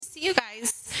see you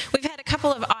guys. We've had a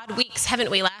couple of odd weeks, haven't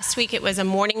we? Last week it was a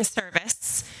morning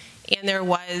service, and there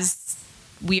was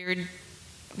weird...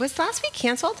 Was last week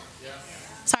canceled? Yeah.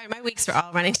 Sorry, my weeks are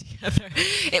all running together.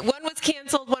 One was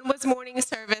canceled, one was morning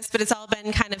service, but it's all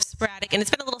been kind of sporadic. And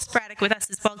it's been a little sporadic with us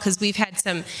as well because we've had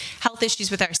some health issues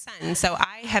with our son. So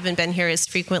I haven't been here as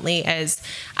frequently as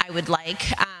I would like.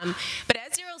 But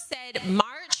as Daryl said,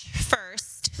 March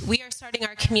 1st, we are starting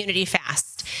our community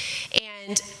fast.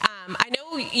 And I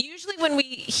know usually when we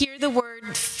hear the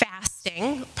word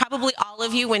fasting, probably all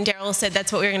of you, when Daryl said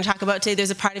that's what we were going to talk about today,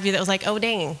 there's a part of you that was like, oh,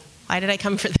 dang. Why did I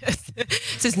come for this?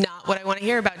 This is not what I want to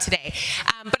hear about today.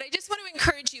 But I just want to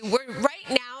encourage you, right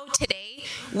now, today,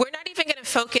 we're not even going to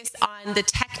focus on the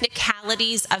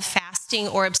technicalities of fasting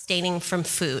or abstaining from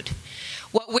food.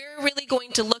 What we're really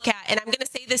going to look at, and I'm going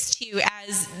to say this to you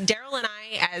as Daryl and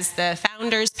I, as the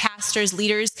founders, pastors,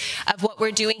 leaders of what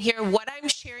we're doing here, what I'm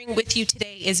sharing with you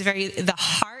today is the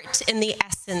heart and the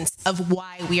essence of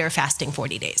why we are fasting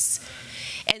 40 days.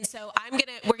 And so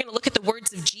we're going to look at the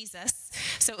words of Jesus.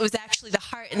 So it was actually the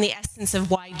heart and the essence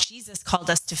of why Jesus called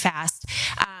us to fast.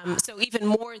 So even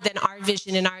more than our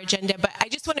vision and our agenda. But I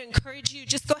just want to encourage you,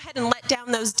 just go ahead and let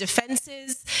down those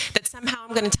defenses that somehow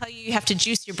I'm going to tell you have to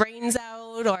juice your brains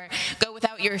out or go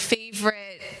without your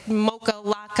favorite mocha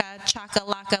laka chocolate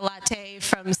latte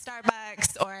from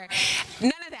Starbucks or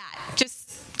none of that.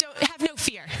 Just have no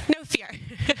fear. No fear.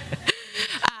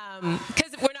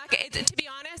 Because we're not, to be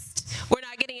honest, we're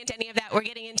not getting into any of that. We're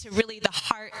getting into really the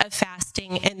heart of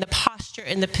fasting and the posture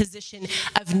and the position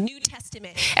of New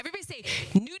Testament. Everybody say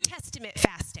New Testament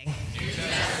fasting.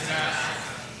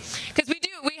 Because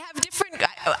we have different,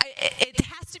 it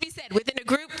has to be said, within a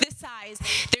group this size,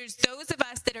 there's those of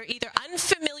us that are either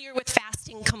unfamiliar with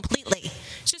fasting completely.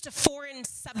 It's just a foreign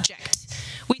subject.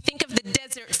 We think of the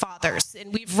Desert Fathers,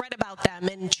 and we've read about them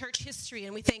in church history,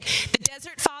 and we think the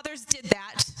Desert Fathers did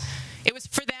that. It was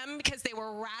for them because they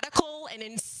were radical and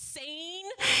insane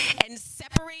and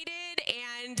separated,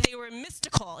 and they were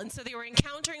mystical. And so they were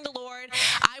encountering the Lord.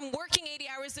 I'm working 80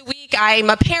 hours a week. I'm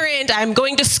a parent. I'm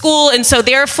going to school. And so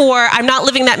therefore, I'm not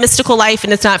living that mystical life,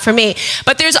 and it's not for me.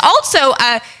 But there's also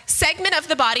a segment of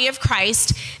the body of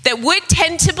Christ that would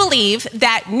tend to believe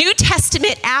that New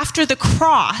Testament after the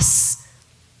cross,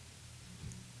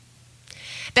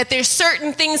 that there's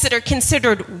certain things that are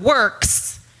considered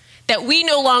works that we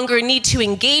no longer need to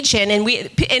engage in,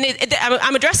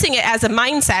 I'm addressing it as a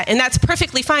mindset, and that's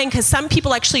perfectly fine because some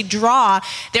people actually draw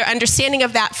their understanding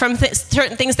of that from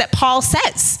certain things that Paul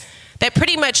says. That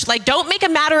pretty much, like, don't make a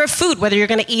matter of food, whether you're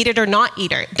going to eat it or not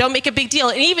eat it. Don't make a big deal.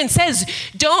 It even says,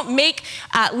 don't make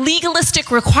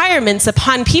legalistic requirements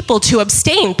upon people to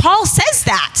abstain. Paul says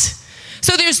that.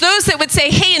 So there's those that would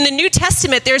say, hey, in the New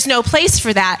Testament, there's no place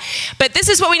for that. But this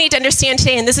is what we need to understand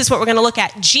today, and this is what we're going to look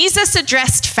at. Jesus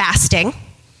addressed fasting.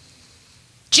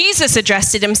 Jesus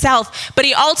addressed it himself, but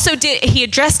he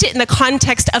addressed it in the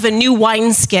context of a new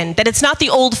wineskin, that it's not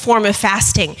the old form of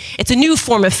fasting. It's a new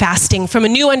form of fasting from a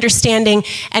new understanding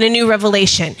and a new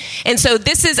revelation. And so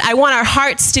I want our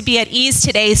hearts to be at ease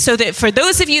today so that for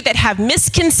those of you that have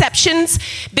misconceptions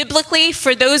biblically,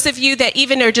 for those of you that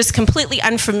even are just completely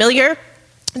unfamiliar,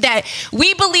 that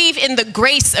we believe in the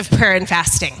grace of prayer and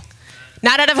fasting.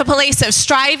 Not out of a place of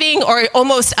striving or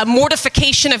almost a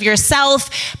mortification of yourself,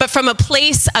 but from a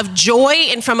place of joy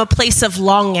and from a place of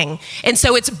longing. And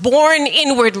so it's born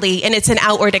inwardly and it's an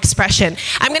outward expression.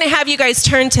 I'm going to have you guys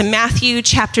turn to Matthew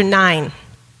chapter 9,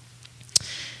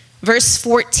 verse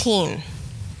 14.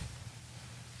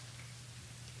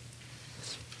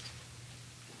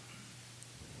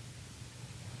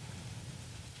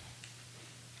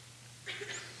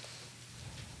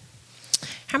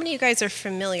 How many of you guys are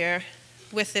familiar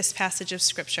with this passage of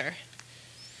Scripture?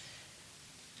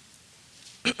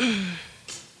 And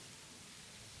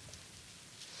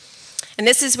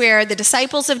this is where the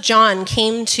disciples of John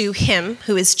came to him,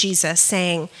 who is Jesus,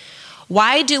 saying,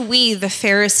 why do we, the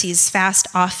Pharisees, fast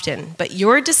often, but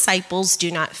your disciples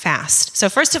do not fast? So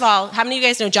first of all, how many of you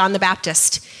guys know John the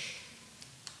Baptist?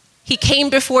 He came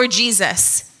before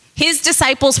Jesus. His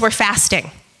disciples were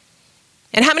fasting.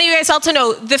 And how many of you guys also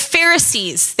know the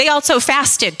Pharisees? They also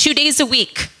fasted 2 days a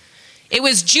week. It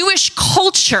was Jewish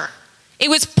culture. It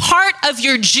was part of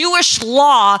your Jewish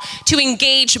law to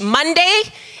engage Monday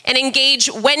and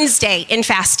engage Wednesday in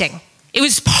fasting. It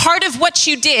was part of what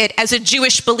you did as a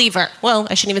Jewish believer. Well,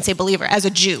 I shouldn't even say believer, as a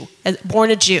Jew,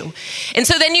 born a Jew. And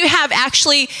so then you have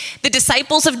actually the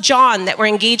disciples of John that were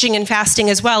engaging in fasting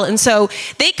as well. And so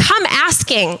they come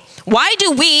asking, why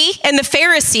do we and the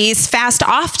Pharisees fast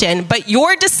often, but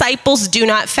your disciples do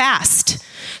not fast?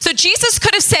 So Jesus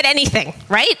could have said anything,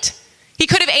 right? He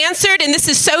could have answered, and this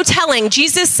is so telling.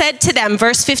 Jesus said to them,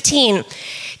 verse 15,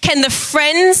 "Can the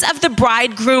friends of the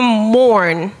bridegroom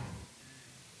mourn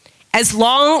as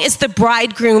long as the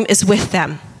bridegroom is with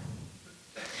them?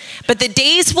 But the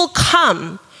days will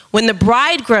come when the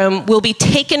bridegroom will be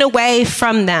taken away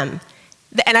from them."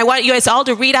 And I want you guys all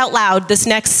to read out loud this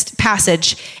next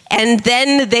passage. "And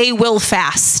then they will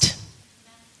fast."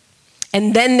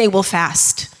 And then they will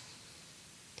fast.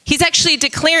 He's actually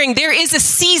declaring there is a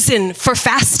season for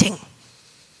fasting.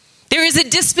 There is a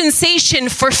dispensation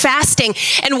for fasting.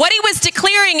 And what he was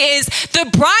declaring is the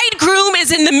bridegroom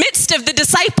is in the midst of the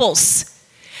disciples.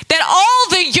 That all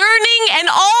the yearning and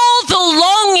all the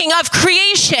longing of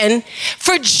creation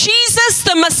for Jesus,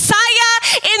 the Messiah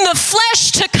in the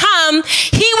flesh to come,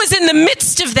 he was in the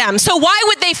midst of them. So why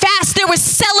would they fast? They were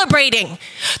celebrating.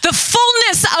 The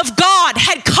fullness of God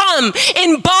had come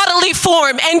in bodily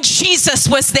form, and Jesus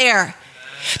was there.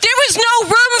 There was no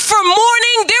room for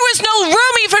mourning. There was no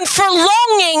room even for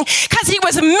longing, because he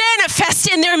was manifest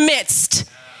in their midst.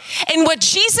 And what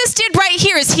Jesus did right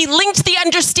here is he linked the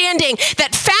understanding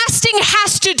that fasting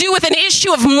has to do with an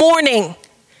issue of mourning.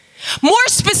 More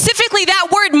specifically,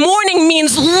 that word mourning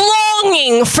means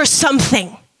longing for something.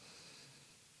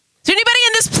 Is there anybody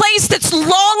in this place that's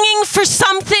longing for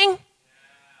something?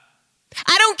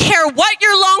 I don't care what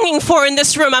you're longing for in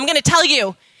this room. I'm going to tell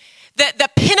you that the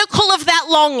pinnacle of that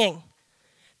longing,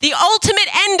 the ultimate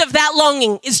end of that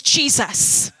longing is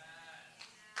Jesus.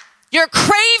 You're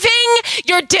craving,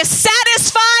 you're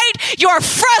dissatisfied, you're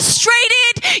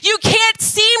frustrated, you can't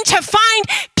seem to find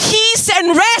peace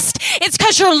and rest. It's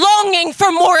because you're longing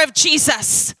for more of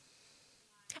Jesus.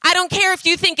 I don't care if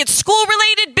you think it's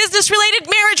school-related, business-related,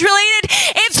 marriage-related.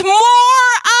 It's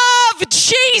more of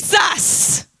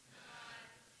Jesus.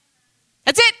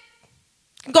 That's it.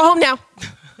 Go home now.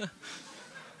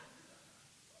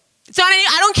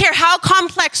 I don't care how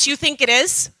complex you think it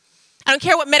is. I don't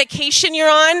care what medication you're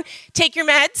on. Take your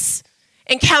meds,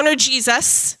 encounter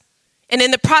Jesus, and in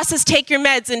the process, take your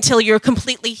meds until you're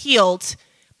completely healed.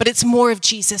 But it's more of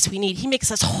Jesus we need. He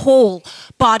makes us whole,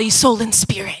 body, soul, and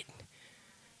spirit.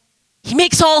 He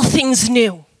makes all things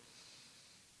new.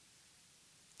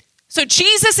 So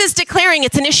Jesus is declaring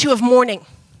it's an issue of mourning.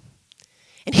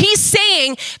 And he's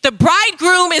saying the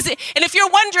bridegroom is, and if you're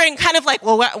wondering kind of like,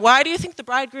 well, why do you think the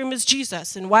bridegroom is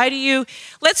Jesus? And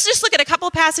let's just look at a couple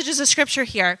of passages of scripture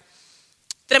here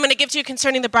that I'm going to give to you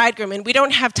concerning the bridegroom. And we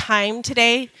don't have time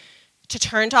today to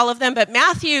turn to all of them, but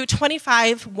Matthew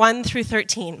 25, 1 through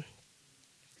 13.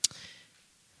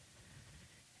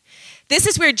 This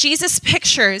is where Jesus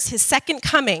pictures his second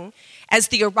coming as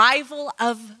the arrival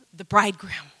of the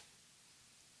bridegroom.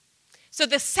 So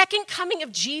the second coming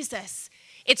of Jesus,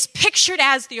 it's pictured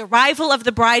as the arrival of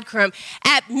the bridegroom.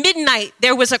 At midnight,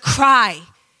 there was a cry.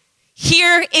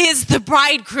 Here is the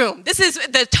bridegroom. This is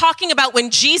the talking about when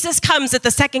Jesus comes at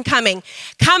the second coming.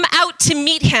 Come out to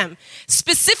meet him.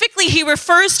 Specifically, he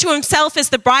refers to himself as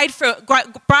the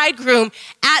bridegroom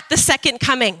at the second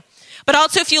coming. But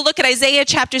also, if you look at Isaiah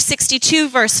chapter 62,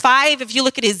 verse 5, if you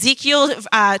look at Ezekiel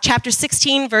chapter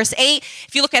 16, verse 8,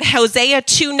 if you look at Hosea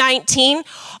 2:19,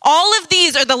 all of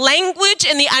these are the language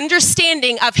and the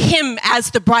understanding of him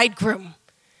as the bridegroom.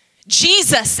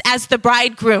 Jesus as the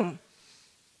bridegroom.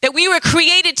 That we were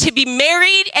created to be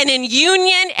married and in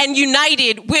union and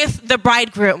united with the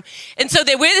bridegroom. And so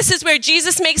this is where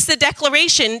Jesus makes the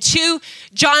declaration to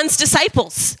John's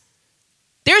disciples.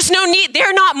 There's no need,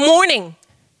 they're not mourning,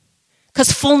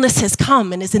 because fullness has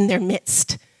come and is in their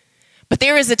midst. But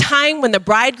there is a time when the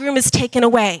bridegroom is taken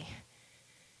away.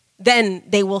 Then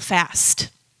they will fast.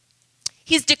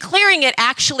 He's declaring it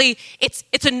actually, it's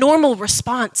a normal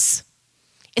response.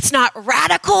 It's not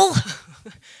radical.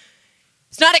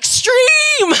 It's not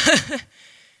extreme.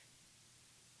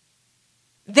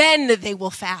 Then they will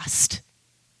fast.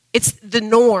 It's the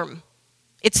norm.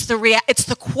 It's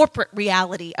the corporate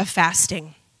reality of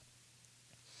fasting.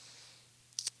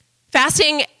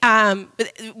 Fasting,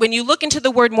 when you look into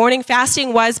the word mourning,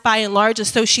 fasting was by and large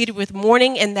associated with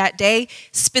mourning in that day,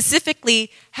 specifically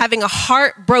having a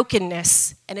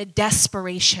heartbrokenness and a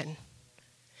desperation.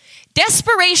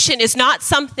 Desperation is not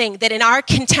something that in our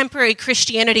contemporary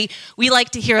Christianity we like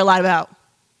to hear a lot about.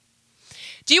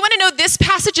 Do you want to know this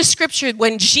passage of scripture,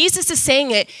 when Jesus is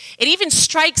saying it, it even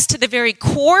strikes to the very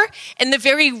core and the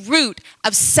very root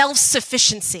of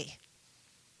self-sufficiency.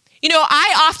 You know,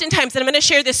 I oftentimes, and I'm going to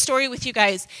share this story with you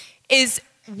guys, is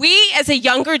we as a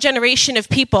younger generation of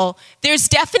people, there's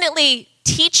definitely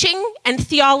teaching and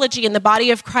theology in the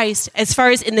body of Christ as far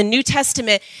as in the New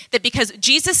Testament that because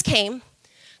Jesus came,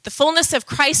 the fullness of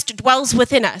Christ dwells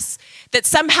within us, that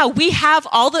somehow we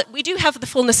do have the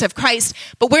fullness of Christ,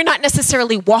 but we're not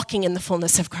necessarily walking in the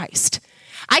fullness of Christ.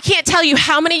 I can't tell you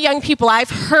how many young people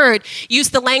I've heard use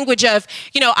the language of,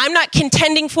 I'm not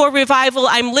contending for revival,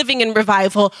 I'm living in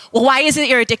revival. Well, why is it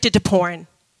you're addicted to porn?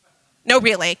 No,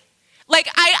 really.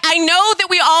 I know that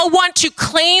we all want to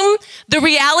claim the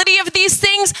reality of these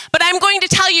things, but I'm going to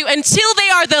tell you, until they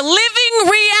are the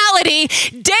living reality,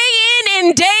 day in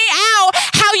and day out,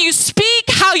 how you speak,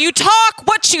 how you talk,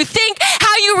 what you think,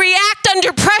 how you react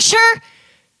under pressure,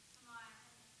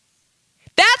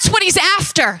 that's what he's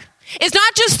after. It's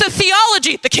not just the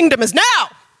theology, the kingdom is now.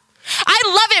 I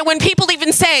love it when people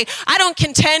even say, I don't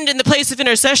contend in the place of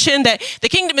intercession, that the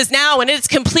kingdom is now and it's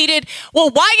completed. Well,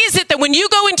 why is it that when you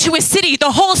go into a city,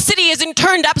 the whole city isn't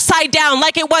turned upside down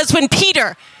like it was when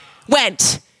Peter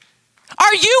went?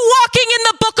 Are you walking in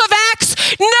the book of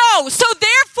Acts? No. So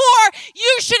therefore,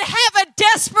 you should have a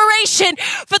desperation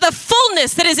for the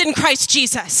fullness that is in Christ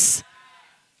Jesus.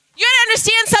 You gotta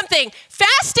understand something.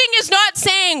 Fasting is not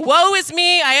saying, woe is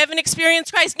me, I haven't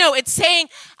experienced Christ. No, it's saying,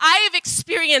 I have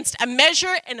experienced a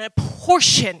measure and a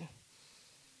portion.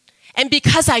 And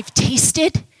because I've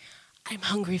tasted, I'm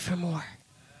hungry for more.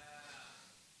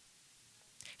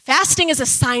 Fasting is a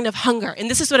sign of hunger. And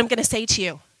this is what I'm gonna say to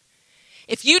you.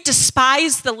 If you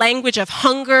despise the language of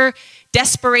hunger,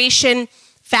 desperation,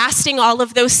 fasting, all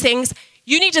of those things,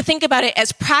 you need to think about it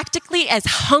as practically as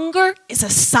hunger is a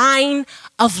sign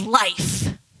of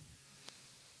life.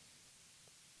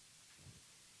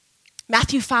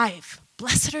 Matthew 5,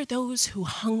 blessed are those who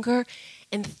hunger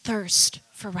and thirst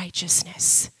for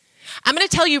righteousness. I'm going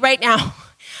to tell you right now,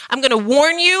 I'm going to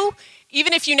warn you,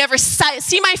 even if you never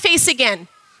see my face again,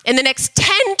 in the next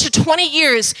 10 to 20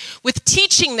 years with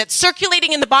teaching that's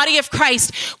circulating in the body of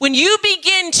Christ, when you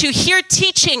begin to hear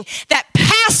teaching that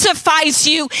pacifies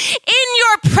you in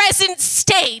your present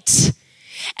state,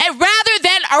 and rather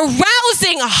than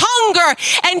arousing hunger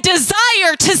and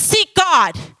desire to seek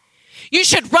God, you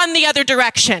should run the other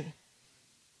direction.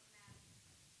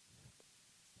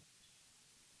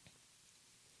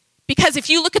 Because if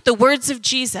you look at the words of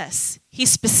Jesus, he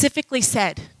specifically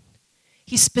said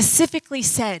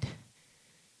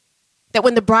that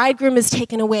when the bridegroom is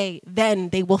taken away, then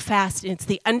they will fast. And it's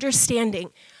the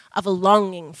understanding of a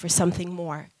longing for something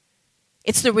more.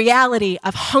 It's the reality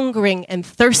of hungering and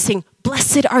thirsting.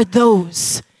 Blessed are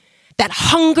those that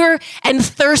hunger and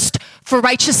thirst for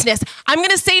righteousness. I'm going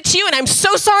to say to you, and I'm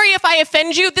so sorry if I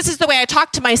offend you, this is the way I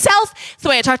talk to myself, it's the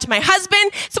way I talk to my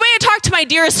husband, it's the way I talk to my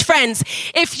dearest friends.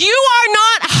 If you are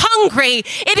not hungry,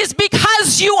 it is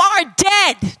because you are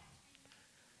dead.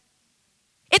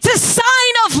 It's a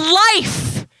sign of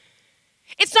life.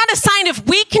 It's not a sign of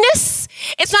weakness.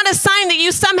 It's not a sign that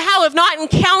you somehow have not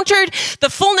encountered the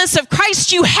fullness of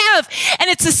Christ. You have. And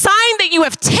it's a sign that you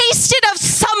have tasted of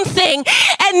something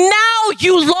and now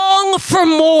you long for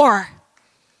more.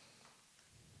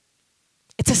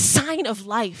 It's a sign of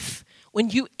life when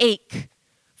you ache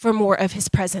for more of his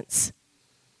presence.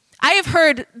 I have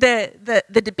heard the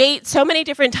debate so many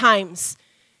different times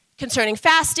concerning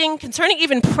fasting, concerning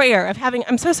even prayer,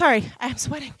 I'm so sorry, I'm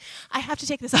sweating. I have to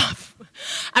take this off.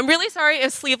 I'm really sorry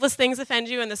if sleeveless things offend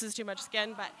you and this is too much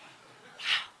skin, but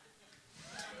wow.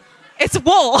 It's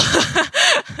wool.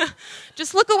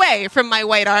 Just look away from my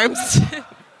white arms.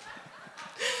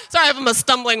 Sorry, I'm a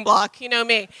stumbling block, you know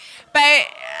me. But,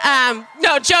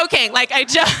 no, joking,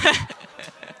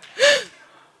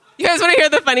 You guys want to hear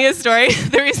the funniest story?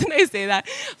 The reason I say that,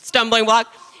 stumbling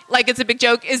block, like it's a big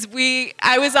joke, is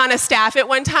I was on a staff at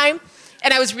one time,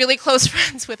 and I was really close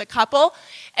friends with a couple,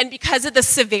 and because of the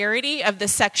severity of the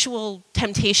sexual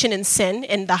temptation and sin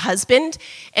in the husband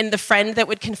and the friend that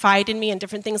would confide in me and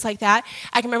different things like that,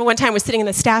 I can remember one time I was sitting in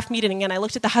the staff meeting, and I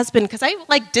looked at the husband, because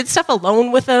I did stuff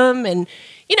alone with him, and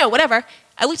whatever.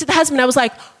 I looked at the husband, and I was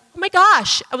like, oh my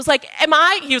gosh. I was like, am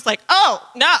I? He was like, oh,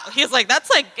 no. He was like, that's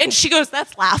like, and she goes,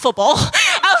 that's laughable.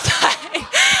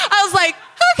 I was like,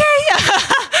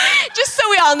 okay, just so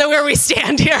we all know where we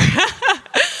stand here.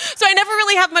 So I never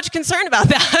really have much concern about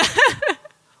that.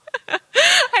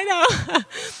 I know.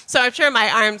 So I'm sure my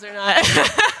arms are not.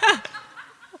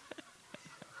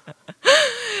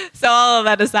 So all of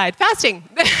that aside, fasting.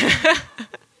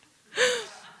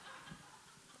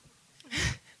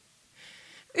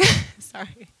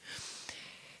 Sorry.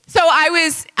 So I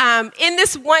was in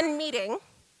this one meeting,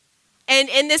 and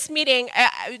in this meeting,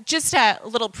 just a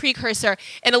little precursor,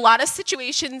 in a lot of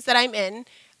situations that I'm in,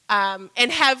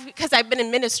 and have, because I've been in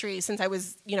ministry since I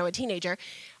was, a teenager,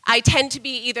 I tend to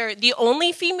be either the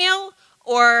only female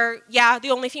the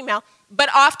only female,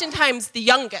 but oftentimes the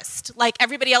youngest. Like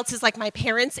everybody else is like my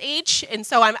parents' age, and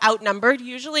so I'm outnumbered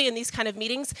usually in these kind of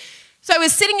meetings. So I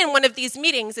was sitting in one of these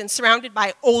meetings and surrounded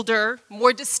by older,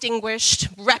 more distinguished,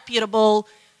 reputable,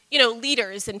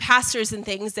 leaders and pastors and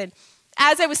things. And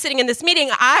as I was sitting in this meeting,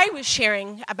 I was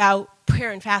sharing about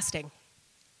prayer and fasting.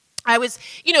 I was,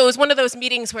 it was one of those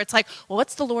meetings where it's like, well,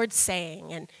 what's the Lord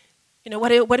saying? And, what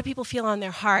do people feel on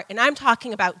their heart? And I'm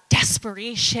talking about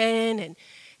desperation and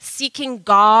seeking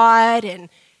God and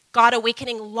God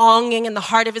awakening longing in the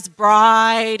heart of his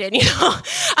bride. And,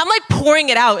 I'm like pouring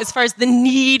it out as far as the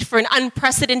need for an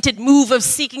unprecedented move of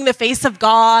seeking the face of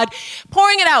God,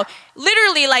 pouring it out.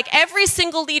 Literally, like every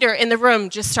single leader in the room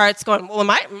just starts going, well, in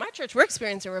my church, we're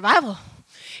experiencing revival.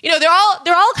 They're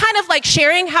all kind of like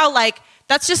sharing how like,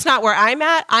 that's just not where I'm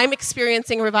at. I'm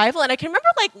experiencing revival. And I can remember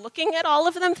like looking at all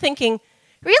of them thinking,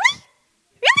 really?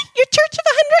 Really? Your church of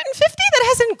 150 that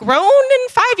hasn't grown in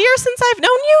 5 years since I've known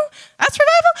you? That's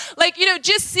revival? Like,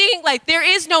 just seeing like there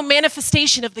is no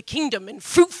manifestation of the kingdom and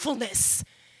fruitfulness.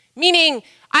 Meaning,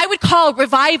 I would call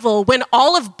revival when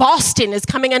all of Boston is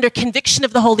coming under conviction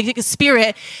of the Holy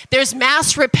Spirit. There's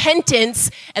mass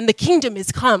repentance and the kingdom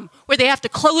is come, where they have to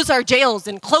close our jails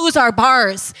and close our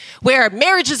bars, where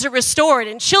marriages are restored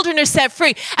and children are set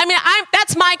free. I mean,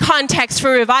 that's my context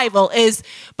for revival is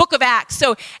Book of Acts.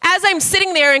 So as I'm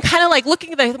sitting there and kind of like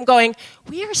looking at them going,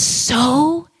 we are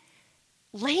so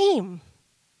lame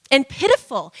and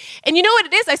pitiful. And you know what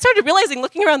it is? I started realizing,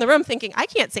 looking around the room, thinking, I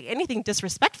can't say anything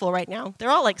disrespectful right now. They're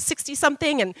all like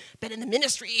 60-something and been in the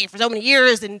ministry for so many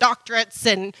years and doctorates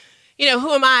and,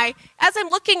 who am I? As I'm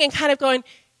looking and kind of going,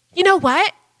 you know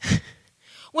what?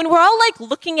 When we're all like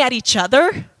looking at each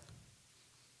other,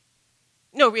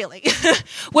 no, really.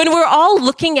 When we're all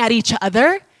looking at each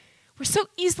other, we're so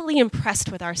easily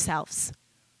impressed with ourselves.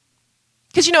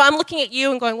 Because, I'm looking at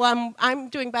you and going, well, I'm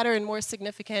doing better and more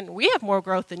significant. We have more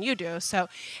growth than you do. So,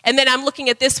 and then I'm looking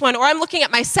at this one, or I'm looking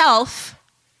at myself.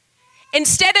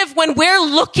 Instead of when we're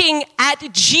looking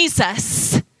at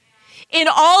Jesus in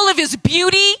all of his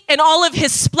beauty, in all of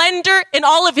his splendor, in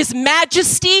all of his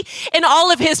majesty, in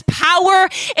all of his power,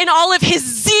 in all of his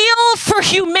zeal for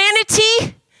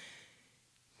humanity,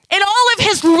 in all of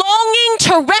his longing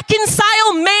to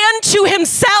reconcile man to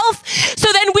himself, so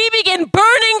then we begin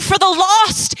burning for the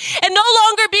lost and no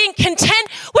longer being content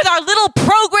with our little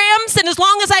programs and as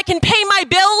long as I can pay my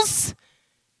bills.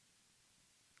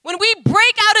 When we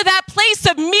break out of that place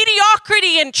of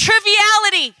mediocrity and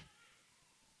triviality,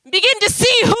 begin to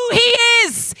see who he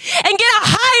is and get a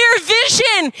higher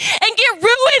vision and get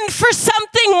ruined for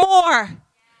something more.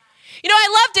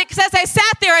 I loved it because as I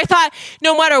sat there, I thought,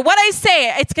 no matter what I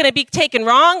say, it's going to be taken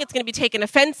wrong. It's going to be taken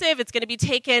offensive. It's going to be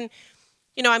taken,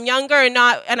 I'm younger and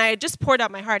I had just poured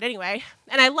out my heart anyway.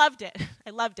 And I loved it. I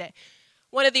loved it.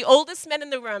 One of the oldest men in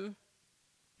the room,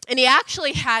 and he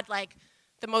actually had like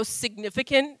the most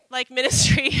significant like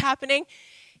ministry happening.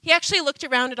 He actually looked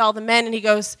around at all the men and he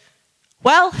goes,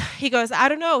 I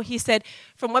don't know. He said,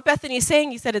 from what Bethany's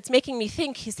saying, he said, it's making me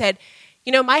think. He said,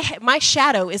 my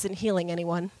shadow isn't healing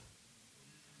anyone.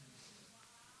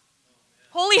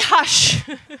 Holy hush.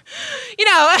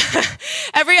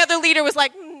 Every other leader was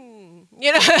like,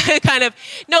 kind of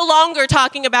no longer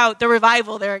talking about the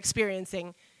revival they're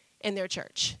experiencing in their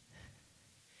church.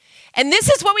 And this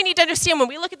is what we need to understand when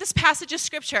we look at this passage of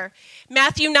Scripture,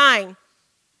 Matthew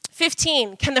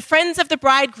 9:15. Can the friends of the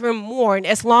bridegroom mourn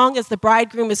as long as the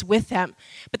bridegroom is with them?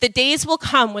 But the days will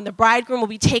come when the bridegroom will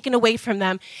be taken away from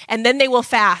them, and then they will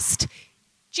fast.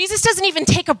 Jesus doesn't even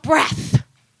take a breath.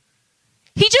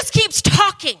 He just keeps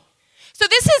talking. So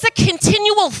this is a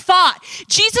continual thought.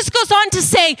 Jesus goes on to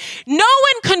say, no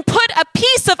one can put a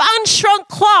piece of unshrunk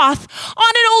cloth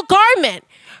on an old garment,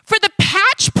 for the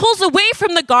patch pulls away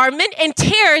from the garment and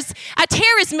a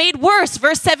tear is made worse.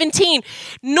 Verse 17,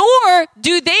 nor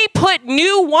do they put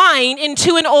new wine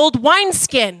into an old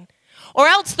wineskin, or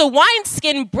else the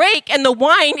wineskin break and the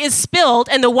wine is spilled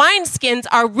and the wineskins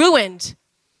are ruined.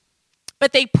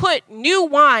 But they put new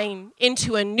wine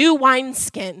into a new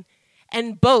wineskin,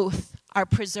 and both are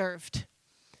preserved.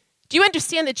 Do you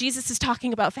understand that Jesus is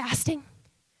talking about fasting?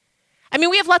 I mean,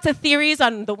 we have lots of theories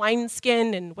on the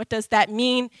wineskin and what does that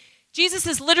mean. Jesus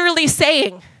is literally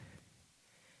saying,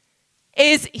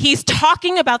 he's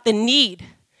talking about the need.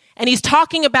 And he's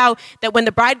talking about that when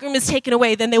the bridegroom is taken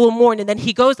away, then they will mourn. And then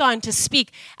he goes on to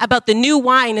speak about the new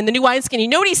wine and the new wineskin. You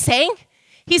know what he's saying?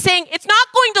 He's saying, it's not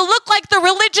going to look like the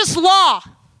religious law.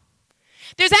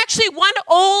 There's actually one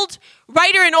old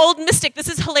writer, an old mystic. This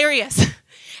is hilarious.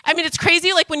 I mean, it's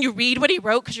crazy, like when you read what he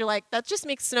wrote, because you're like, that just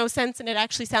makes no sense, and it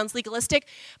actually sounds legalistic.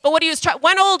 But what he was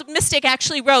one old mystic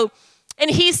actually wrote,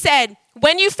 And he said,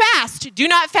 when you fast, do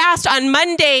not fast on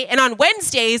Monday and on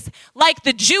Wednesdays like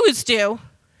the Jews do.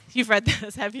 You've read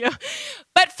this, have you?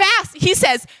 But fast, he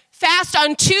says, fast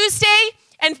on Tuesday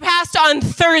and fast on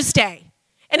Thursday.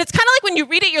 And it's kind of like when you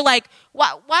read it, you're like,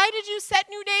 why did you set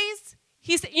new days?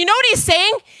 You know what he's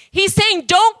saying? He's saying,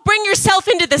 don't bring yourself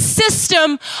into the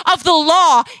system of the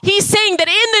law. He's saying that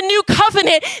in the new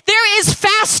covenant, there is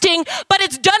fasting, but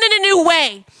it's done in a new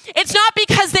way. It's not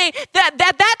because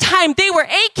that time they were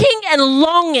aching and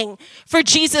longing for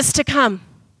Jesus to come.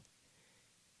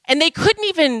 And they couldn't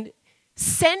even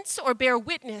sense or bear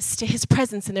witness to his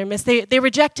presence in their midst. They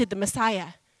rejected the Messiah.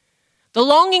 The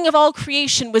longing of all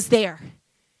creation was there.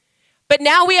 But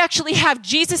now we actually have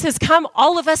Jesus has come.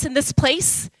 All of us in this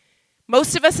place,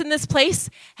 most of us in this place,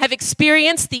 have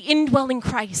experienced the indwelling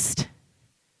Christ.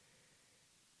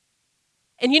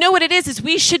 And you know what it is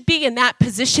we should be in that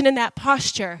position, in that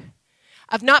posture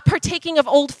of not partaking of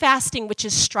old fasting, which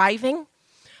is striving,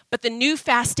 but the new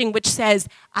fasting, which says,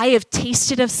 I have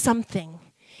tasted of something,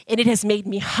 and it has made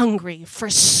me hungry for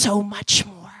so much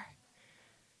more.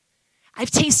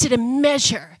 I've tasted a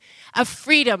measure of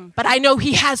freedom, but I know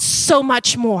he has so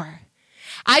much more.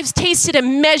 I've tasted a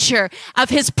measure of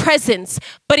his presence,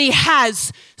 but he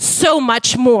has so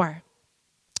much more.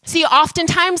 See,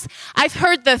 oftentimes I've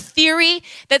heard the theory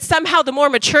that somehow the more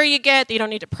mature you get, you don't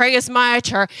need to pray as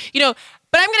much, or,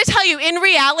 but I'm going to tell you, in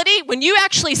reality, when you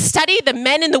actually study the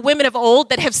men and the women of old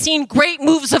that have seen great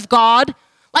moves of God,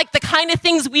 like the kind of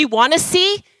things we want to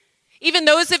see, even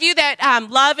those of you that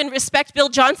love and respect Bill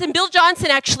Johnson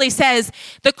actually says,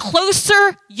 the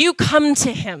closer you come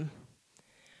to him,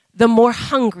 the more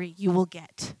hungry you will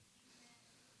get.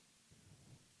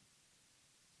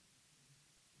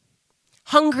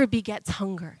 Hunger begets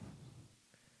hunger.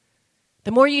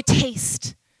 The more you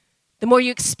taste, the more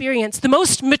you experience. The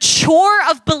most mature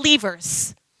of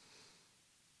believers,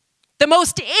 the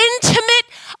most intimate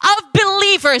of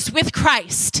believers with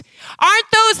Christ,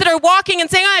 aren't those that are walking and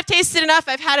saying, I've tasted enough,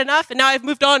 I've had enough, and now I've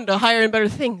moved on to higher and better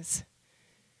things.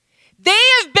 They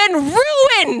have been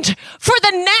ruined for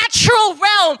the natural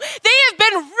realm. They have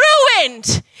been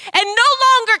ruined and no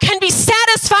longer can be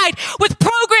satisfied with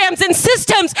programs and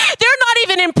systems. They're not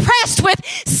even impressed with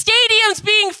stadiums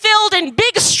being filled and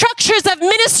big structures of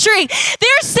ministry.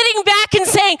 They're sitting back and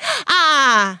saying,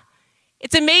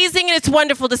 it's amazing and it's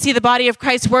wonderful to see the body of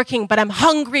Christ working, but I'm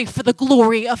hungry for the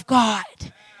glory of God.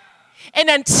 And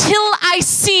until I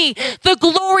see the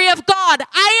glory of God,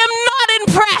 I am not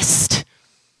impressed.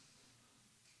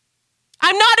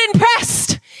 I'm not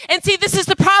impressed. And see, this is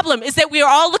the problem, is that we are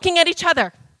all looking at each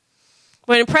other.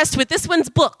 We're impressed with this one's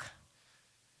book,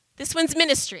 this one's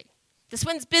ministry, this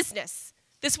one's business,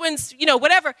 this one's,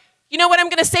 whatever. You know what I'm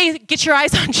going to say? Get your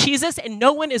eyes on Jesus, and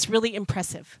no one is really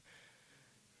impressive.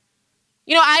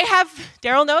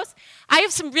 Daryl knows, I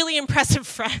have some really impressive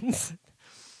friends,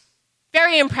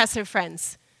 very impressive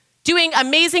friends, doing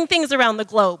amazing things around the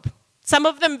globe. Some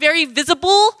of them very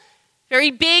visible,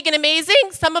 very big and amazing.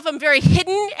 Some of them very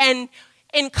hidden and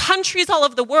in countries all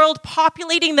over the world,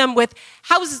 populating them with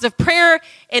houses of prayer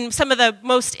in some of the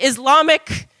most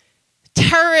Islamic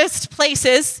terrorist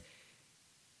places.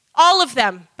 All of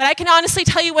them. But I can honestly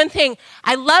tell you one thing.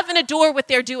 I love and adore what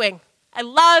they're doing. I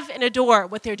love and adore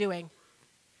what they're doing.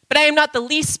 But I am not the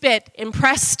least bit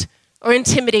impressed or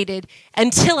intimidated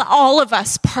until all of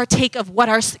us partake of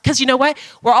because you know what?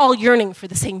 We're all yearning for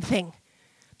the same thing.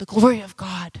 The glory of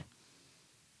God.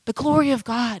 The glory of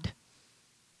God.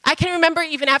 I can remember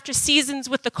even after seasons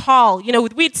with the call,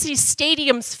 we'd see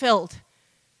stadiums filled.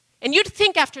 And you'd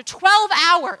think after 12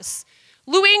 hours,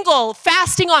 Lou Engle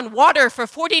fasting on water for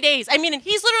 40 days. And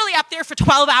he's literally up there for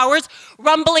 12 hours,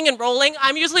 rumbling and rolling.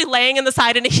 I'm usually laying in the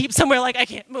side in a heap somewhere like, I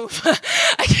can't move.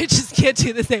 I just can't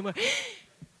do this anymore.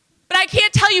 But I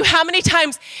can't tell you how many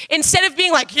times, instead of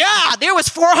being like, yeah, there was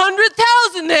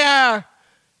 400,000 there.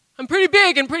 I'm pretty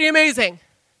big and pretty amazing.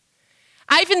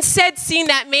 I've instead seen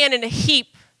that man in a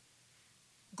heap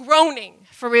groaning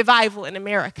for revival in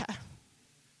America.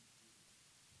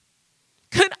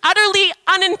 Utterly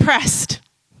unimpressed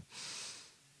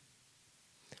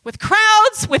with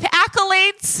crowds, with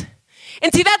accolades.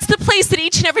 And see, that's the place that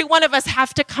each and every one of us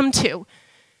have to come to.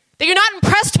 That you're not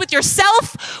impressed with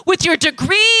yourself, with your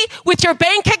degree, with your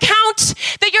bank account.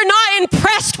 That you're not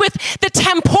impressed with the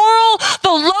temporal,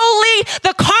 the lowly,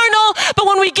 the carnal. But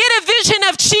when we get a vision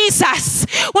of Jesus,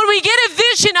 when we get a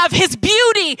vision of his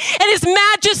beauty and his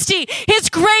majesty, his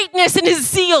greatness and his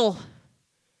zeal,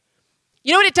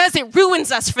 you know what it does? It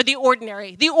ruins us for the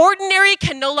ordinary. The ordinary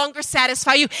can no longer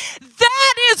satisfy you.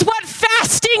 That is what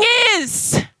fasting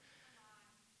is.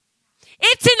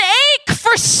 It's an ache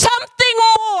for something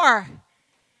more.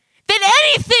 That wanted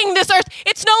anything this earth.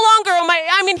 It's no longer,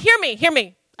 hear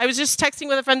me. I was just texting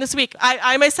with a friend this week.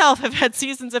 I myself have had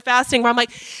seasons of fasting where I'm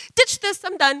like, ditch this,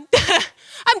 I'm done.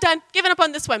 I'm done, giving up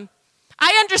on this one.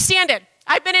 I understand it.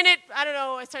 I've been in it, I don't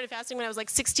know, I started fasting when I was like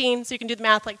 16, so you can do the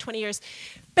math, like 20 years.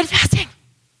 But fasting,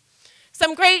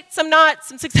 some great, some not,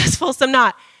 some successful, some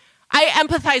not. I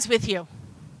empathize with you.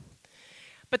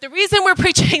 But the reason we're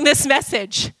preaching this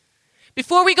message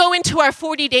before we go into our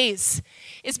 40 days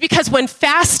is because when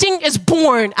fasting is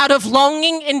born out of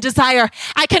longing and desire,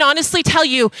 I can honestly tell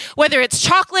you, whether it's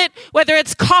chocolate, whether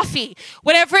it's coffee,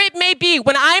 whatever it may be,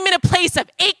 when I'm in a place of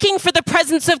aching for the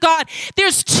presence of God,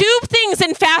 there's two things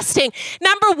in fasting.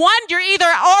 Number one, you're either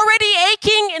already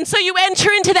aching, and so you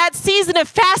enter into that season of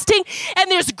fasting, and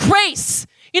there's grace.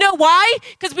 You know why?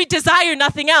 Because we desire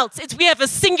nothing else. We have a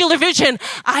singular vision.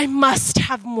 I must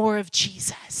have more of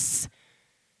Jesus.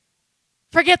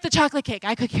 Forget the chocolate cake.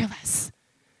 I could care less.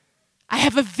 I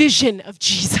have a vision of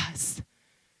Jesus.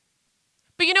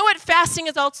 But you know what fasting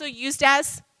is also used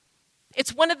as?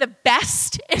 It's one of the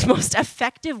best and most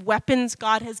effective weapons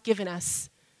God has given us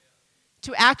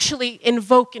to actually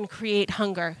invoke and create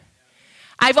hunger.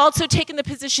 I've also taken the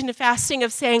position of fasting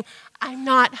of saying, I'm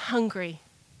not hungry.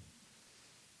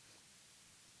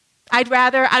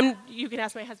 You can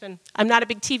ask my husband, I'm not a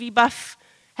big TV buff,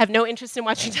 have no interest in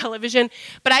watching television,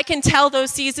 but I can tell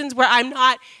those seasons where I'm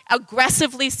not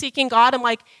aggressively seeking God. I'm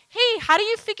like, hey, how do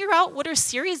you figure out what are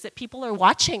series that people are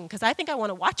watching? Because I think I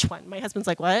want to watch one. My husband's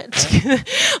like, what?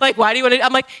 Like, why do you want to?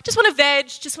 I'm like, just want to veg,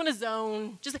 just want to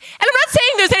zone. And I'm not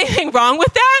saying there's anything wrong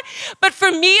with that, but for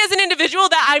me as an individual,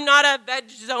 that I'm not a veg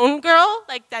zone girl.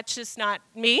 Like, that's just not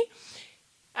me.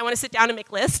 I want to sit down and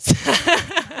make lists.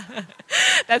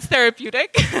 That's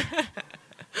therapeutic.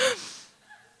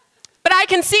 But I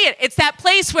can see it. It's that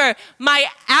place where my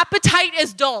appetite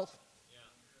is dull.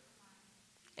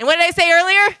 And what did I say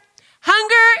earlier?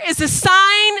 Hunger is a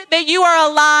sign that you are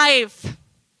alive.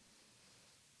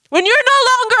 When you're no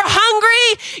longer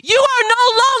hungry, you are no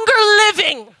longer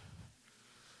living.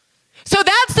 So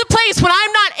that's the place when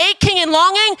I'm not aching and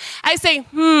longing, I say,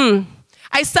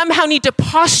 I somehow need to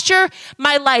posture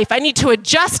my life. I need to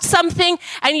adjust something.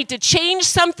 I need to change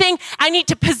something. I need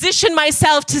to position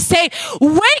myself to say,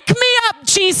 wake me up,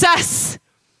 Jesus.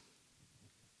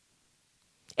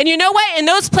 And you know what? In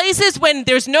those places when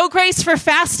there's no grace for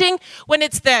fasting, when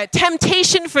it's the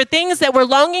temptation for things that we're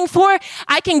longing for,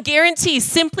 I can guarantee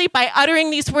simply by uttering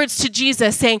these words to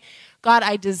Jesus, saying, God,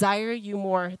 I desire you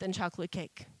more than chocolate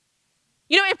cake.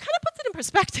 You know, it kind of puts it in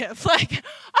perspective. Like,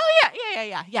 oh,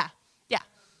 yeah.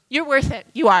 You're worth it.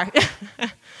 You are.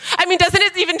 I mean, doesn't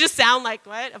it even just sound like,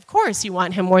 what? Of course you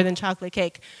want him more than chocolate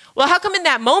cake. Well, how come in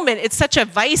that moment it's such a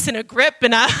vice and a grip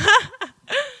and a...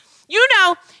 You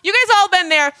know, you guys all been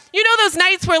there. You know those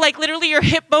nights where like literally your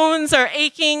hip bones are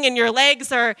aching and your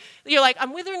legs are... You're like,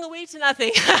 I'm withering away to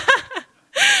nothing.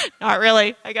 Not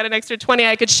really. I got an extra 20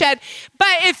 I could shed.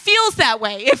 But it feels that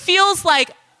way. It feels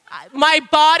like my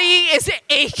body is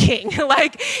aching,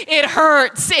 like it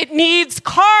hurts. It needs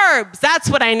carbs. That's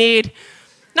what I need.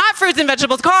 Not fruits and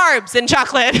vegetables, carbs and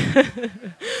chocolate.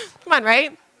 Come on,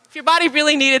 right? If your body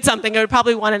really needed something, it would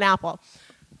probably want an apple.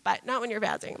 But not when you're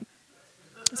fasting.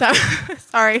 So,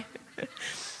 sorry.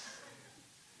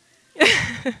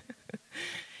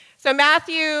 So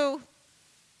Matthew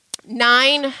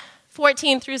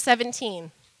 9:14 through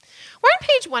 17. We're on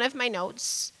page 1 of my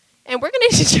notes. And we're going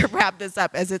to need to wrap this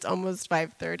up as it's almost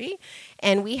 5:30,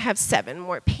 and we have 7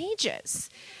 more pages.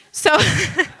 So,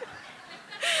 no,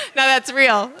 that's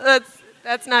real.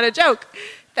 That's not a joke.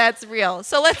 That's real.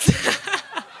 So let's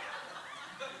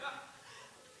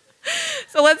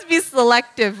be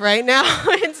selective right now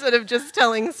instead of just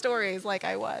telling stories like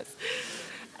I was.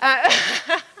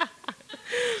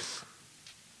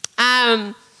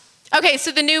 Okay,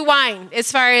 so the new wine,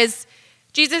 as far as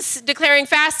Jesus declaring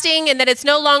fasting and that it's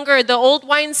no longer the old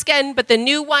wineskin, but the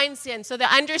new wineskin. So the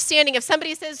understanding, if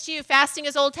somebody says to you, fasting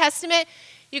is Old Testament,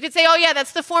 you could say, oh yeah,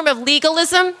 that's the form of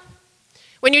legalism.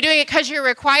 When you're doing it because you're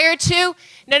required to.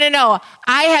 No.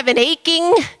 I have an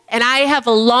aching and I have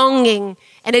a longing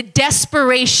and a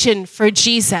desperation for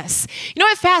Jesus. You know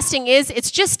what fasting is? It's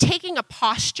just taking a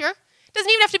posture. It doesn't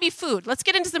even have to be food. Let's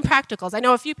get into some practicals. I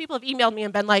know a few people have emailed me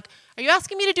and been like, are you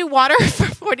asking me to do water for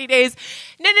 40 days?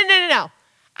 No.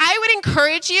 I would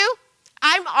encourage you.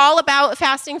 I'm all about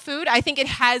fasting food. I think it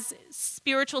has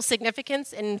spiritual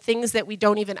significance in things that we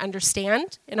don't even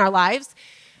understand in our lives.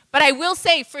 But I will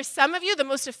say, for some of you, the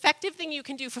most effective thing you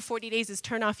can do for 40 days is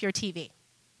turn off your TV.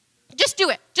 Just do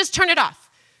it. Just turn it off.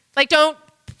 Like, don't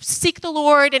seek the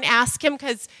Lord and ask him,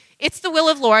 because it's the will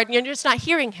of the Lord, and you're just not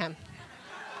hearing him.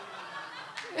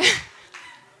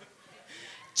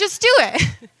 just do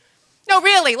it. No,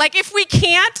 really, like if we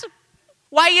can't,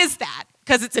 why is that?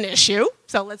 Because it's an issue,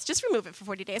 so let's just remove it for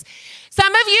 40 days.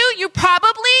 Some of you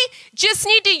probably just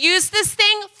need to use this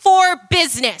thing for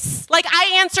business. Like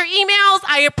I answer emails,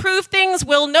 I approve things,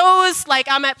 Will knows, like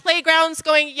I'm at playgrounds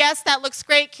going, yes, that looks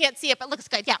great, can't see it, but looks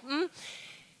good, yeah.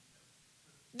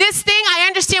 This thing, I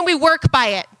understand we work by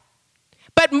it,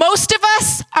 but most of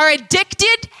us are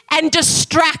addicted and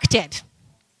distracted.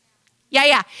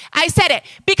 Yeah, I said it.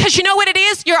 Because you know what it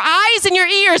is? Your eyes and your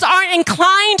ears aren't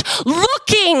inclined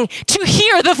looking to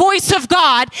hear the voice of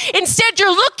God. Instead,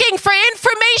 you're looking for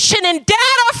information and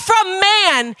data from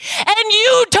man, and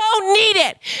you don't need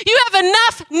it. You have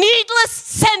enough needless,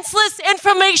 senseless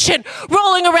information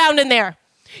rolling around in there.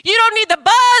 You don't need the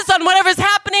buzz on whatever's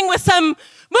happening with some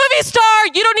movie star.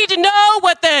 You don't need to know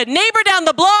what the neighbor down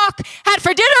the block had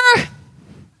for dinner.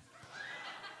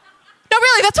 No,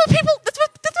 really, that's what people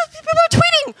are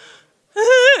tweeting.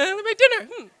 My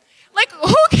dinner. Like,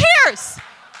 who cares?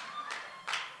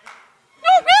 No,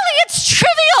 really, it's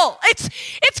trivial.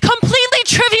 It's completely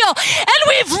trivial. And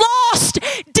we've lost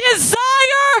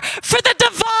desire for the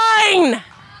divine.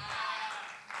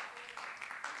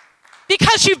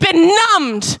 Because you've been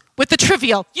numbed with the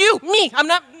trivial. You, me, I'm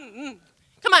not.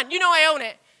 Come on, you know I own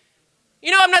it.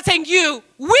 You know I'm not saying you,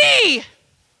 we.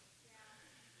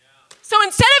 So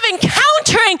instead of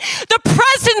encountering the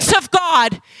presence of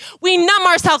God, we numb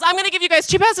ourselves. I'm going to give you guys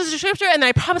 2 passages of scripture, and then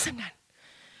I promise I'm done.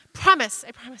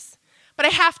 I promise. But I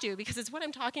have to, because it's what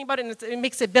I'm talking about, and it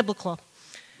makes it biblical.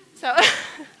 So,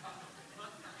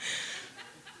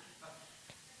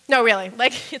 no, really.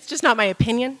 Like, it's just not my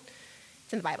opinion.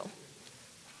 It's in the Bible.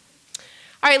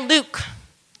 All right,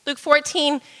 Luke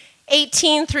 14,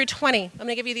 18 through 20. I'm going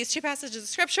to give you these 2 passages of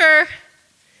scripture.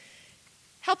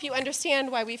 Help you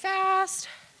understand why we fast,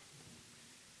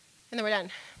 and then we're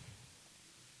done.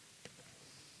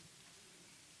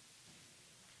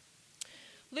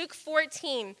 Luke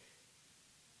 14,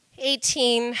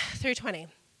 18 through 20.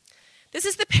 This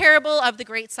is the parable of the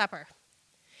Great Supper.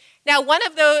 Now,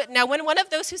 when one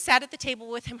of those who sat at the table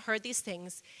with him heard these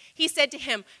things, he said to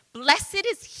him, "Blessed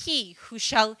is he who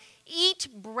shall eat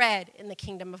bread in the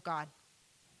kingdom of God."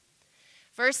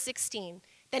 Verse 16.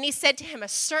 Then he said to him, "A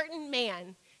certain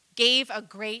man gave a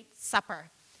great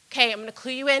supper." Okay, I'm going to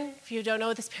clue you in if you don't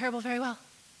know this parable very well.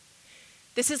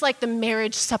 This is like the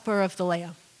marriage supper of the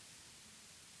Lamb.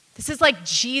 This is like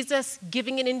Jesus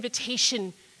giving an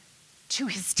invitation to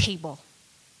his table.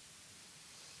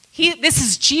 This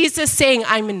is Jesus saying,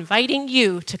 "I'm inviting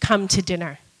you to come to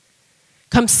dinner.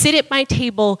 Come sit at my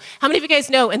table." How many of you guys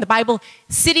know in the Bible,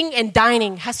 sitting and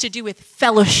dining has to do with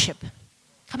fellowship?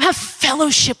 Come have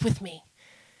fellowship with me.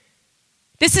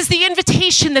 This is the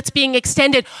invitation that's being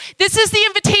extended. This is the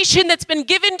invitation that's been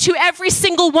given to every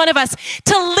single one of us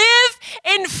to live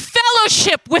in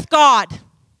fellowship with God.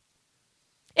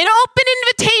 An open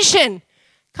invitation.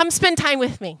 Come spend time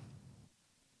with me.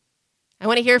 I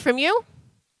want to hear from you,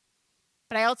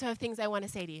 but I also have things I want to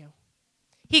say to you.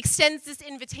 He extends this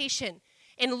invitation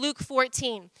in Luke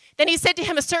 14. Then he said to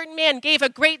him, "A certain man gave a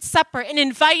great supper and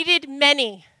invited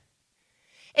many,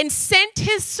 and sent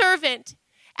his servant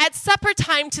at supper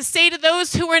time to say to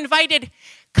those who were invited,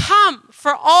 'Come,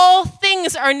 for all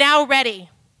things are now ready.'"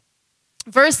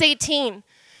 Verse 18.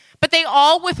 But they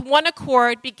all with one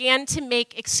accord began to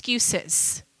make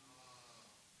excuses.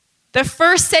 The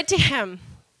first said to him,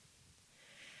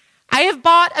 "I have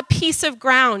bought a piece of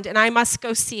ground and I must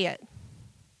go see it.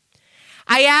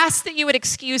 I ask that you would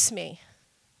excuse me."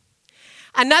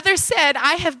 Another said,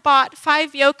 "I have bought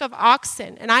 5 yoke of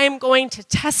oxen, and I am going to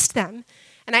test them,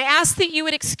 and I ask that you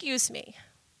would excuse me."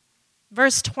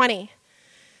 Verse 20.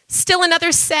 Still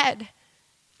another said,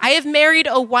 "I have married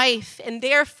a wife, and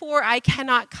therefore I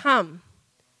cannot come."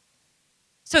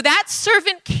 So that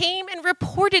servant came and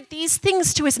reported these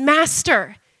things to his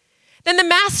master. Then the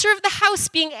master of the house,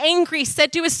 being angry,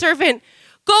 said to his servant,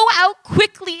 "Go out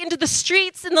quickly into the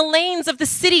streets and the lanes of the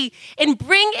city and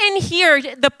bring in here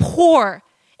the poor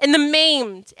and the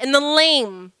maimed and the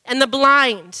lame and the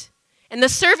blind." And the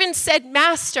servant said,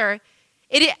 "Master,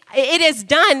 it is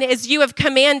done as you have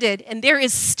commanded, and there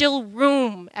is still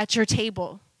room at your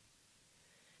table."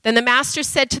 Then the master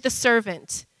said to the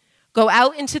servant, "Go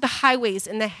out into the highways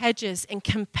and the hedges and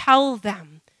compel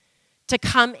them to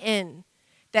come in,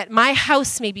 that my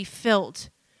house may be filled.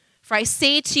 For I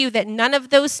say to you that none of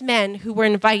those men who were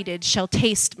invited shall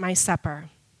taste my supper."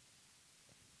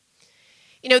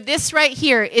 You know, this right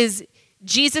here is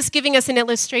Jesus giving us an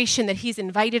illustration that he's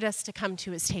invited us to come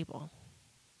to his table.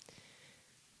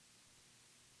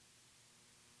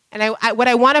 And what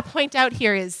I want to point out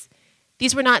here is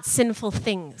these were not sinful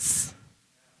things.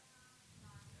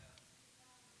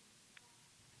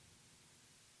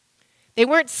 They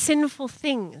weren't sinful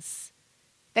things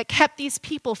that kept these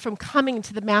people from coming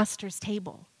to the master's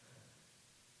table.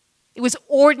 It was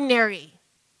ordinary,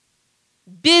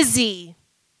 busy.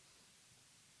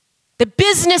 The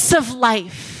business of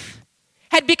life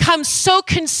had become so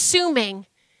consuming,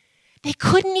 they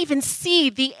couldn't even see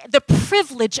the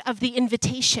privilege of the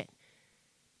invitation.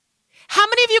 How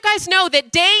many of you guys know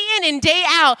that day in and day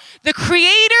out, the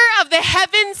creator of the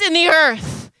heavens and the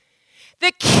earth,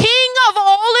 the king of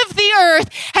all of the earth,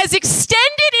 has extended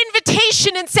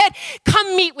invitation and said,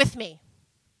 come meet with me.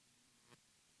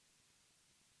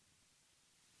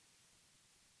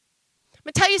 I'm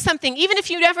going to tell you something. Even if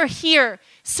you never hear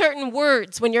certain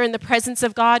words when you're in the presence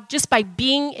of God, just by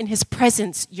being in his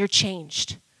presence, you're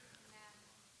changed.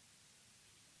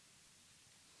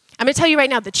 I'm going to tell you right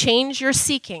now, the change you're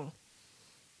seeking,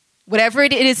 whatever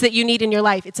it is that you need in your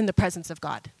life, it's in the presence of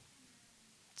God.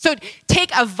 So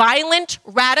take a violent,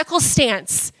 radical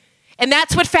stance. And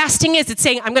that's what fasting is. It's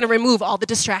saying, I'm going to remove all the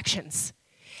distractions.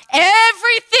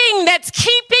 Everything that's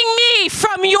keeping me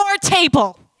from your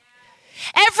table.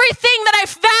 Everything that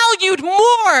I've valued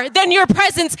more than your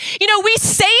presence. You know, we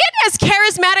say it as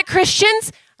charismatic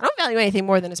Christians. I don't value anything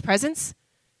more than his presence.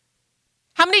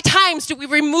 How many times do we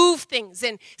remove things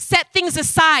and set things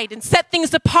aside and set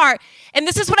things apart? And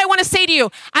this is what I want to say to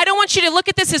you. I don't want you to look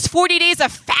at this as 40 days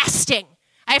of fasting.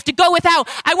 I have to go without.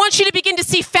 I want you to begin to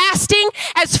see fasting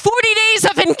as 40 days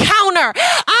of encounter.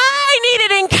 I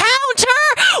need an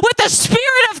encounter with the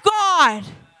Spirit of God.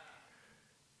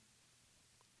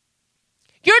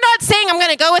 You're not saying, I'm going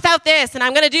to go without this and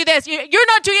I'm going to do this. You're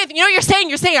not doing anything. You know what you're saying?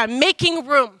 You're saying, I'm making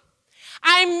room.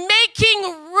 I'm making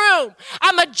room.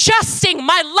 I'm adjusting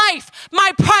my life,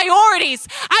 my priorities.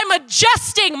 I'm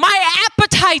adjusting my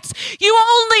appetites. You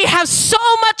only have so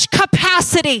much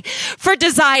capacity for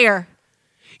desire.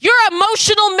 Your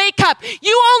emotional makeup,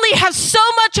 you only have so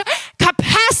much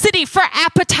capacity for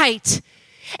appetite.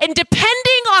 And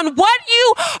depending on what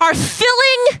you are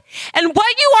filling and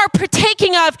what you are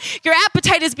partaking of, your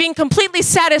appetite is being completely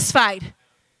satisfied.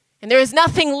 And there is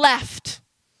nothing left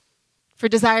for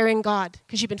desiring God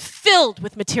because you've been filled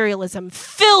with materialism,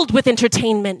 filled with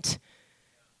entertainment.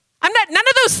 None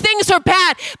of those things are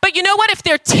bad, but you know what? If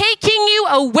they're taking you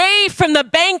away from the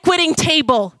banqueting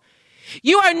table,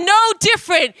 you are no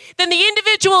different than the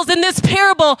individuals in this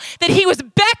parable that he was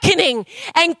beckoning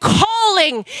and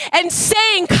calling and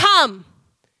saying, come.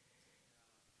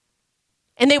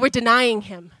 And they were denying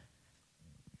him.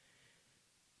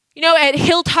 You know, at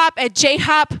Hilltop, at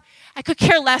J-Hop, I could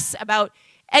care less about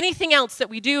anything else that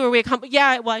we do or we accomplish.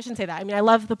 Yeah, well, I shouldn't say that. I mean, I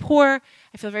love the poor.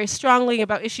 I feel very strongly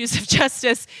about issues of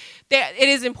justice. It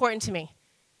is important to me.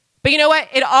 But you know what?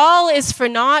 It all is for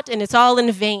naught and it's all in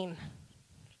vain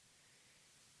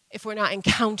if we're not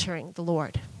encountering the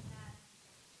Lord.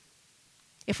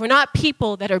 If we're not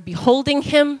people that are beholding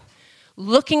him,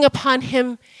 looking upon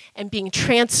him, and being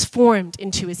transformed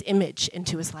into his image,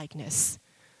 into his likeness.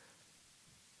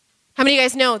 How many of you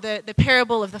guys know the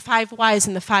parable of the 5 wise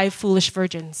and the 5 foolish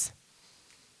virgins?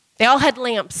 They all had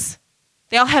lamps.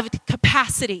 They all have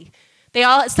capacity.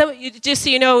 Just so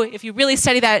you know, if you really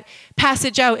study that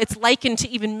passage out, it's likened to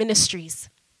even ministries.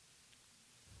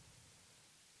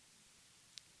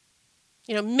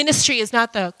 You know, ministry is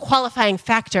not the qualifying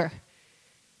factor.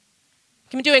 You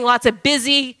can be doing lots of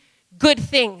busy, good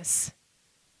things,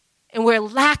 and we're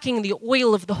lacking the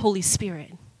oil of the Holy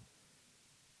Spirit.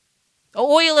 The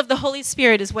oil of the Holy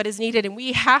Spirit is what is needed, and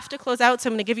we have to close out, so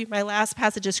I'm going to give you my last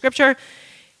passage of Scripture.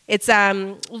 It's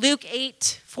Luke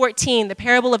 8:14. The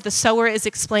parable of the sower is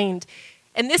explained.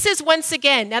 And this is once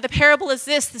again, now the parable is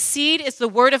this: the seed is the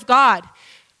word of God.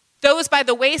 Those by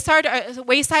the wayside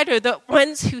are the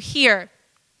ones who hear.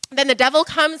 Then the devil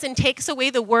comes and takes away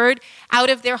the word out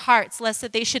of their hearts, lest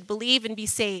that they should believe and be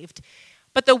saved.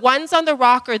 But the ones on the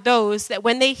rock are those that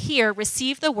when they hear,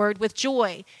 receive the word with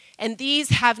joy. And these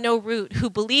have no root, who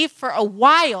believe for a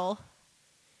while,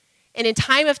 and in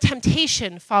time of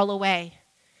temptation fall away.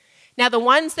 Now the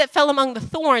ones that fell among the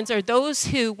thorns are those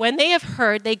who, when they have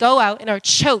heard, they go out and are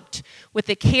choked with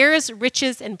the cares,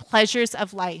 riches, and pleasures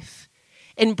of life,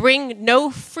 and bring no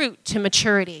fruit to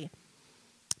maturity.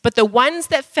 But the ones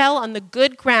that fell on the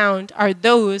good ground are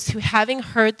those who, having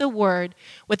heard the word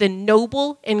with a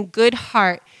noble and good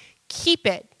heart, keep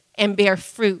it and bear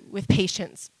fruit with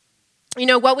patience. You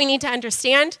know, what we need to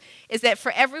understand is that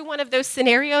for every one of those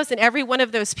scenarios and every one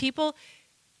of those people,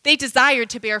 they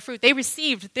desired to bear fruit. They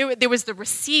received, there was the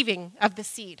receiving of the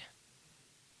seed.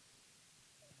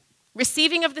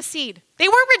 Receiving of the seed. They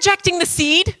weren't rejecting the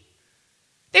seed.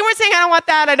 They weren't saying, I don't want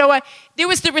that, I don't want. There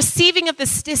was the receiving of the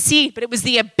seed, but it was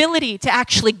the ability to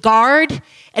actually guard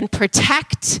and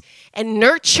protect and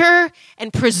nurture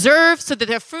and preserve so that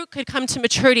their fruit could come to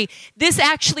maturity. This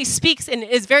actually speaks and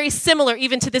is very similar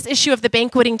even to this issue of the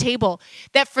banqueting table.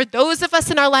 That for those of us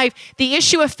in our life, the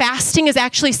issue of fasting is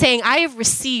actually saying, I have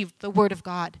received the word of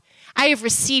God. I have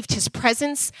received his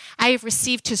presence. I have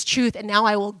received his truth, and now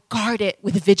I will guard it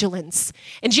with vigilance.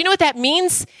 And do you know what that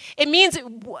means? It means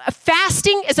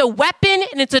fasting is a weapon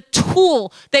and it's a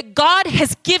tool that God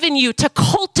has given you to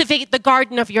cultivate the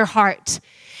garden of your heart.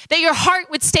 That your heart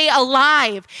would stay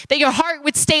alive, that your heart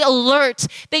would stay alert,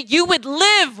 that you would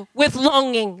live with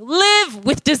longing, live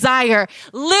with desire,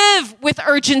 live with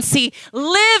urgency,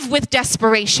 live with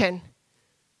desperation.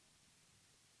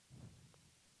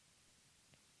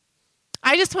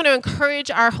 I just want to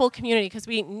encourage our whole community because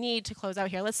we need to close out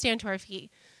here. Let's stand to our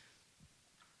feet.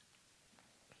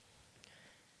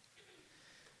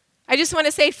 I just want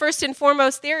to say first and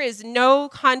foremost, there is no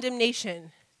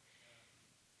condemnation.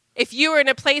 If you are in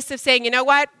a place of saying, you know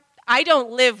what, I don't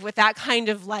live with that kind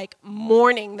of like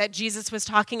mourning that Jesus was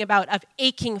talking about of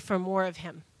aching for more of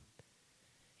him.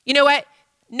 You know what?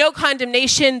 No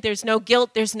condemnation, there's no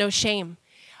guilt, there's no shame.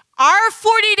 Our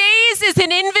 40 days is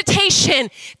an invitation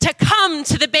to come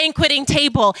to the banqueting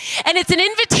table. And it's an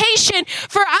invitation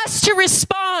for us to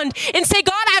respond and say,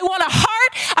 God, I want a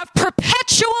heart of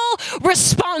perpetual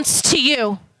response to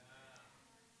you.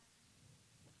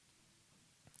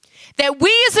 That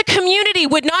we as a community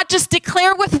would not just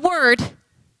declare with word,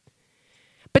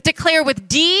 but declare with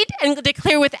deed and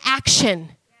declare with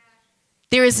action.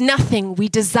 There is nothing we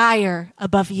desire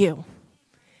above you.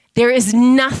 There is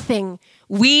nothing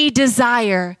we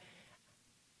desire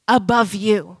above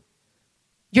you.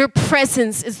 Your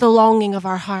presence is the longing of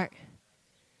our heart.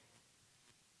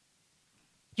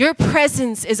 Your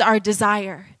presence is our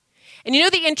desire. And you know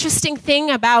the interesting thing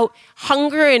about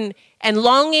hunger and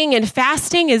longing and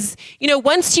fasting is,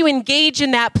 once you engage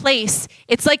in that place,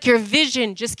 it's like your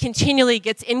vision just continually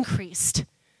gets increased.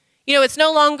 It's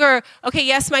no longer, okay,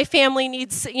 yes, my family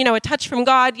needs, a touch from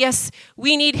God. Yes,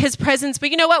 we need his presence.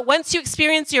 But you know what? Once you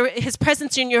experience his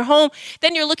presence in your home,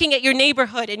 then you're looking at your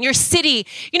neighborhood and your city.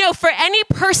 For any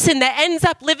person that ends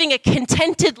up living a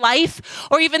contented life,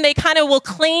 or even they kind of will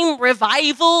claim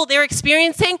revival they're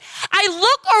experiencing, I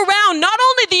look around not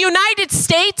only the United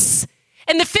States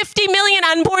and the 50 million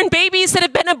unborn babies that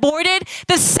have been aborted,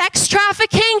 the sex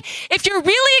trafficking, if you're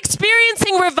really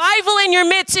experiencing revival in your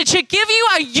midst, it should give you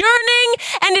a yearning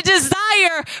and a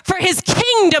desire for his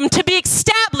kingdom to be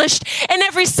established in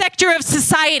every sector of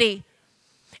society.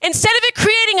 Instead of it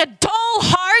creating a dull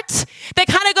heart that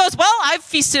kind of goes, well, I've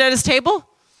feasted at his table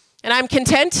and I'm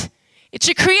content. It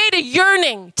should create a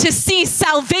yearning to see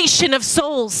salvation of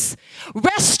souls,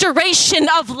 restoration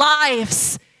of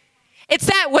lives. It's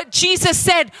that what Jesus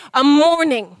said, a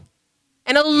mourning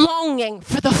and a longing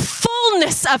for the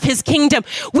fullness of his kingdom.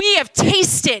 We have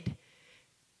tasted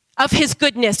of his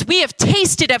goodness. We have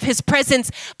tasted of his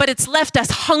presence, but it's left us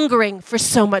hungering for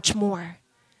so much more.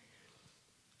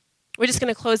 We're just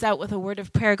going to close out with a word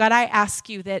of prayer. God, I ask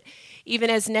you that even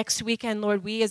as next weekend, Lord, we as